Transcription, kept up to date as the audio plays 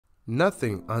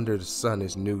Nothing under the sun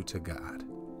is new to God.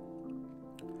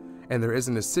 And there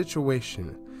isn't a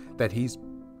situation that he's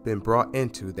been brought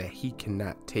into that he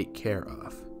cannot take care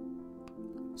of.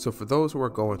 So for those who are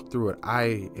going through it,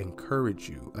 I encourage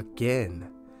you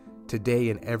again, today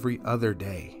and every other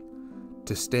day,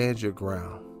 to stand your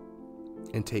ground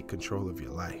and take control of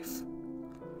your life.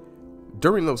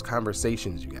 During those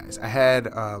conversations, you guys, I had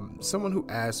someone who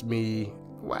asked me,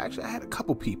 well, actually, I had a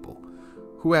couple people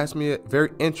who asked me a very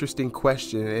interesting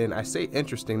question. And I say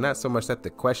interesting, not so much that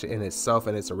the question in itself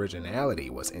and its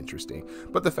originality was interesting,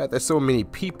 but the fact that so many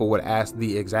people would ask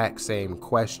the exact same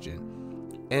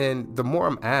question. And the more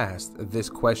I'm asked this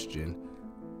question,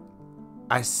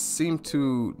 I seem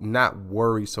to not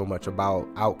worry so much about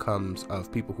outcomes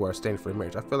of people who are standing for your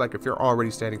marriage. I feel like if you're already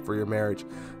standing for your marriage,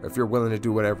 if you're willing to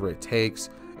do whatever it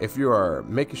takes, if you are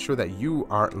making sure that you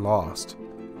aren't lost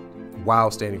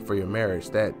while standing for your marriage,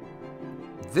 that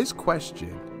this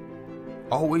question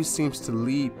always seems to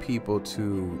lead people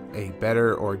to a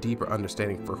better or deeper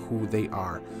understanding for who they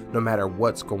are, no matter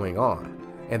what's going on,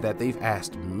 and that they've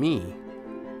asked me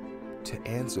to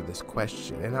answer this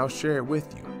question, and I'll share it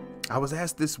with you. I was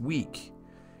asked this week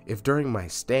if during my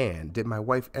stand, did my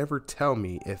wife ever tell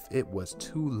me if it was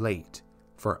too late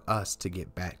for us to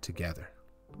get back together?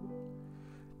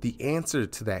 The answer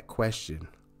to that question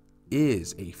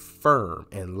is a firm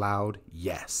and loud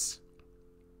yes.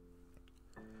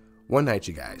 One night,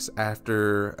 you guys,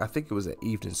 after, I think it was at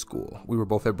evening school, we were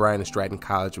both at Bryan and Stratton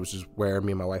College, which is where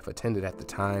me and my wife attended at the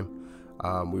time.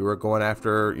 We were going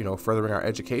after, furthering our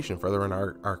education, furthering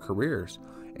our careers.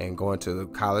 And going to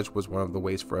college was one of the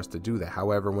ways for us to do that.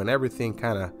 However, when everything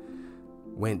kind of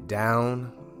went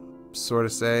down, so to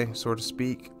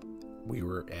speak, we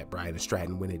were at Bryan and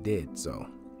Stratton when it did. So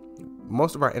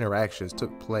most of our interactions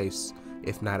took place,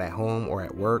 if not at home or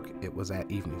at work, it was at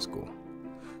evening school.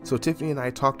 So Tiffany and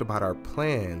I talked about our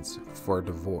plans for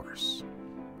divorce.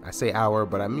 I say our,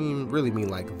 but I really mean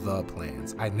like the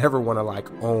plans. I never want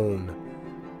to own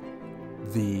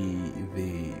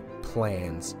the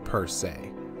plans per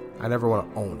se. I never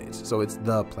want to own it. So it's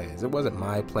the plans. It wasn't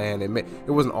my plan.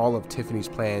 It wasn't all of Tiffany's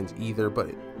plans either,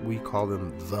 but we call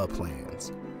them the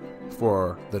plans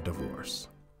for the divorce.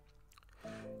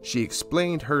 She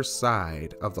explained her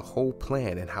side of the whole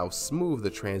plan and how smooth the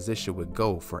transition would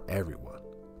go for everyone.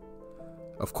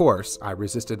 Of course, I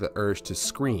resisted the urge to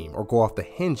scream or go off the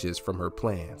hinges from her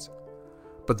plans,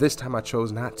 but this time I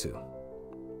chose not to.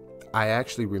 I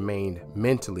actually remained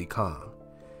mentally calm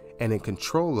and in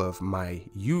control of my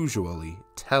usually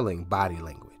telling body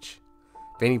language.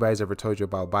 If anybody's ever told you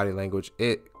about body language,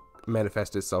 it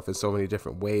manifests itself in so many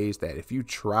different ways that if you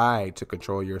try to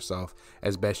control yourself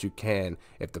as best you can,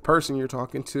 if the person you're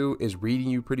talking to is reading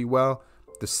you pretty well,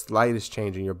 the slightest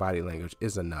change in your body language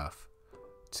is enough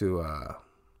to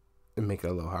make it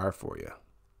a little hard for you.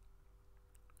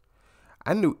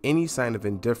 I knew any sign of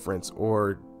indifference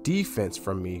or defense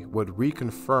from me would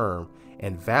reconfirm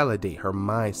and validate her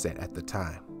mindset at the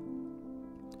time.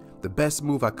 The best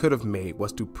move I could have made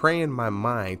was to pray in my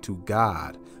mind to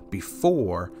God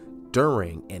before,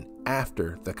 during, and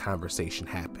after the conversation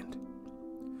happened.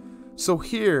 So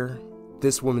here,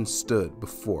 this woman stood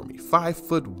before me,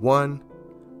 5'1",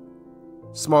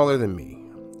 smaller than me,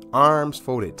 arms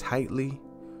folded tightly,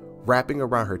 wrapping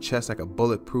around her chest like a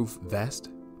bulletproof vest.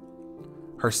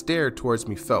 Her stare towards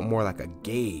me felt more like a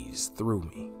gaze through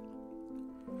me.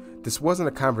 This wasn't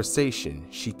a conversation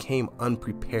she came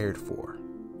unprepared for.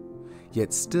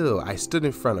 Yet still, I stood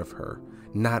in front of her,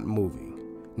 not moving,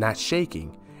 not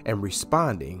shaking, and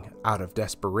responding out of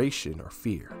desperation or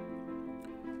fear.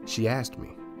 She asked me,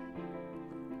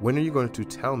 "When are you going to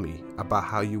tell me about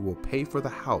how you will pay for the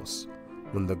house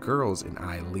when the girls and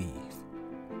I leave?"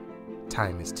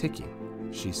 "Time is ticking,"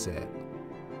 she said.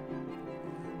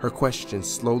 Her question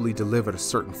slowly delivered a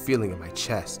certain feeling in my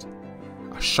chest,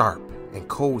 a sharp and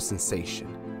cold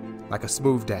sensation, like a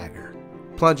smooth dagger,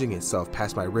 plunging itself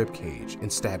past my ribcage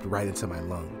and stabbed right into my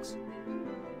lungs.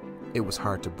 It was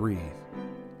hard to breathe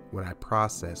when I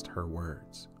processed her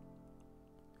words.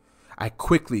 I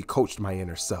quickly coached my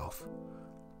inner self.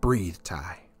 Breathe,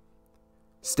 Ty.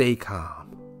 Stay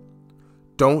calm.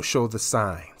 Don't show the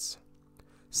signs.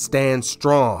 Stand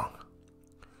strong.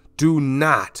 Do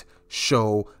not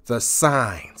show the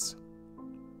signs.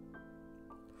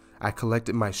 I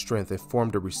collected my strength and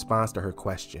formed a response to her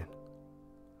question.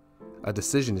 "A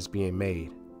decision is being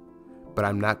made, but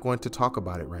I'm not going to talk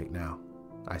about it right now,"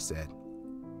 I said.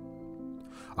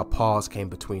 A pause came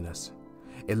between us.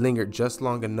 It lingered just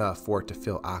long enough for it to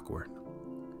feel awkward.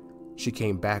 She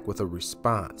came back with a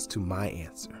response to my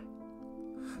answer.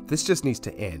 "This just needs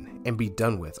to end and be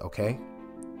done with, okay?"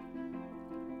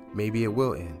 Maybe it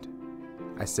will end,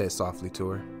 I said softly to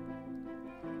her.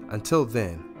 Until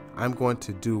then, I'm going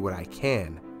to do what I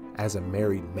can as a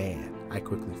married man, I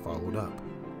quickly followed up.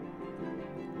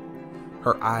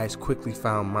 Her eyes quickly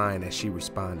found mine as she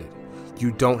responded,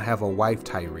 You don't have a wife,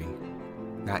 Tyree.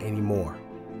 Not anymore.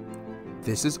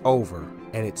 This is over,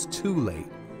 and it's too late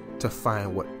to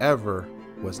find whatever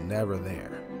was never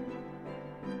there.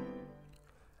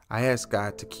 I asked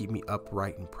God to keep me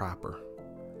upright and proper.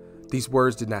 These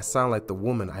words did not sound like the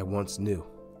woman I once knew.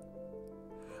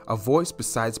 A voice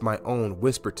besides my own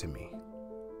whispered to me,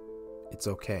 It's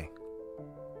okay.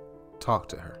 Talk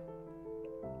to her.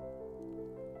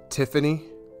 Tiffany,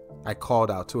 I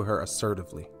called out to her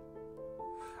assertively.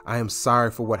 I am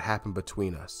sorry for what happened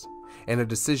between us, and a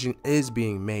decision is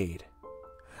being made.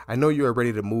 I know you are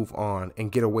ready to move on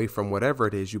and get away from whatever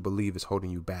it is you believe is holding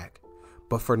you back.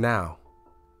 But for now,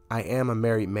 I am a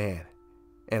married man,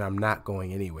 and I'm not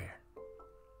going anywhere.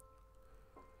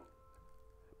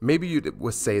 Maybe you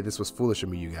would say this was foolish of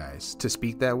me, you guys, to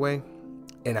speak that way.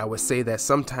 And I would say that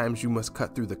sometimes you must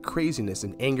cut through the craziness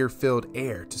and anger-filled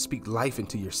air to speak life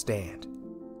into your stand.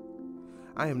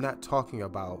 I am not talking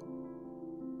about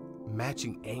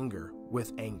matching anger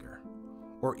with anger,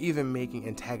 or even making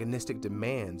antagonistic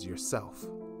demands yourself.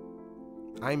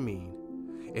 I mean,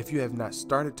 if you have not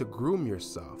started to groom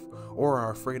yourself or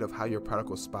are afraid of how your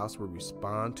prodigal spouse will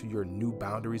respond to your new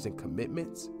boundaries and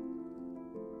commitments,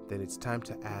 then it's time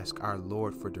to ask our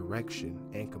Lord for direction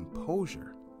and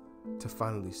composure to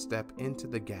finally step into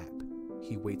the gap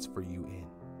He waits for you in.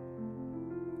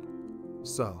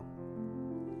 So,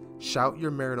 shout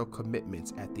your marital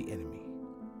commitments at the enemy.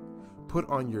 Put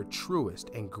on your truest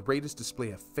and greatest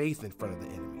display of faith in front of the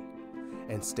enemy,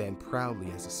 and stand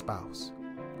proudly as a spouse,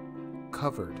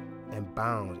 covered and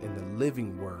bound in the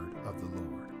living word of the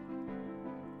Lord.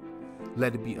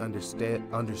 Let it be understood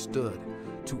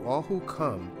to all who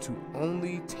come to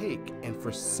only take and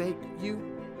forsake you,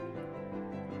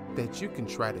 that you can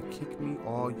try to kick me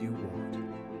all you want.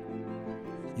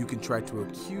 You can try to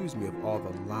accuse me of all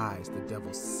the lies the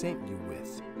devil sent you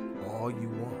with all you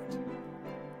want.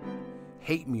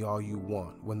 Hate me all you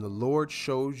want when the Lord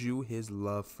shows you His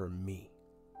love for me.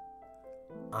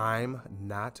 I'm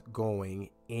not going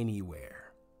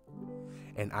anywhere,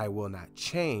 and I will not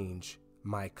change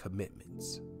my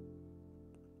commitments.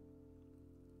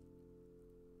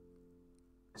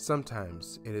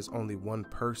 Sometimes it is only one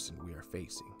person we are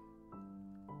facing,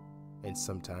 and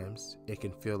sometimes it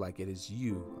can feel like it is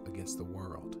you against the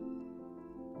world.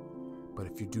 But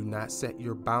if you do not set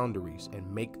your boundaries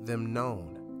and make them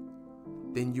known,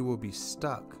 then you will be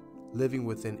stuck living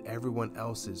within everyone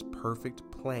else's perfect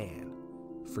plan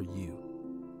for you.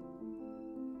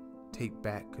 Take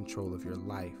back control of your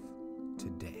life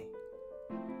today.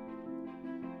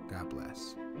 God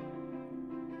bless.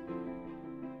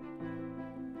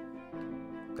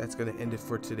 That's going to end it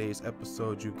for today's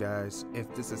episode, you guys.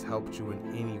 If this has helped you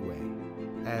in any way,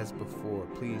 as before,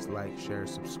 please like, share,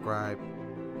 subscribe.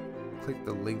 Click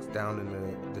the links down in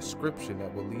the description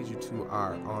that will lead you to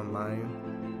our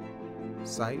online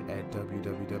site at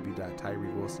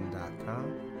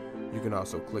www.tyrewilson.com. You can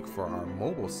also click for our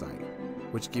mobile site,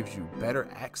 which gives you better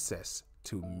access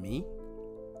to me,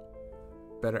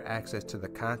 better access to the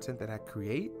content that I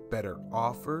create, better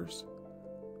offers,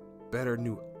 better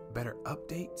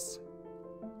updates.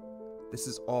 This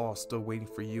is all still waiting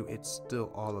for you. It's still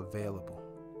all available.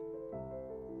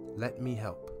 Let me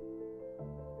help.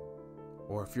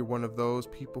 Or if you're one of those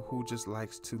people who just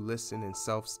likes to listen and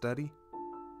self-study,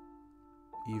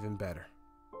 even better.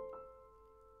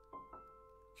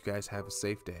 You guys have a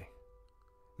safe day,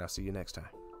 and I'll see you next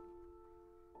time.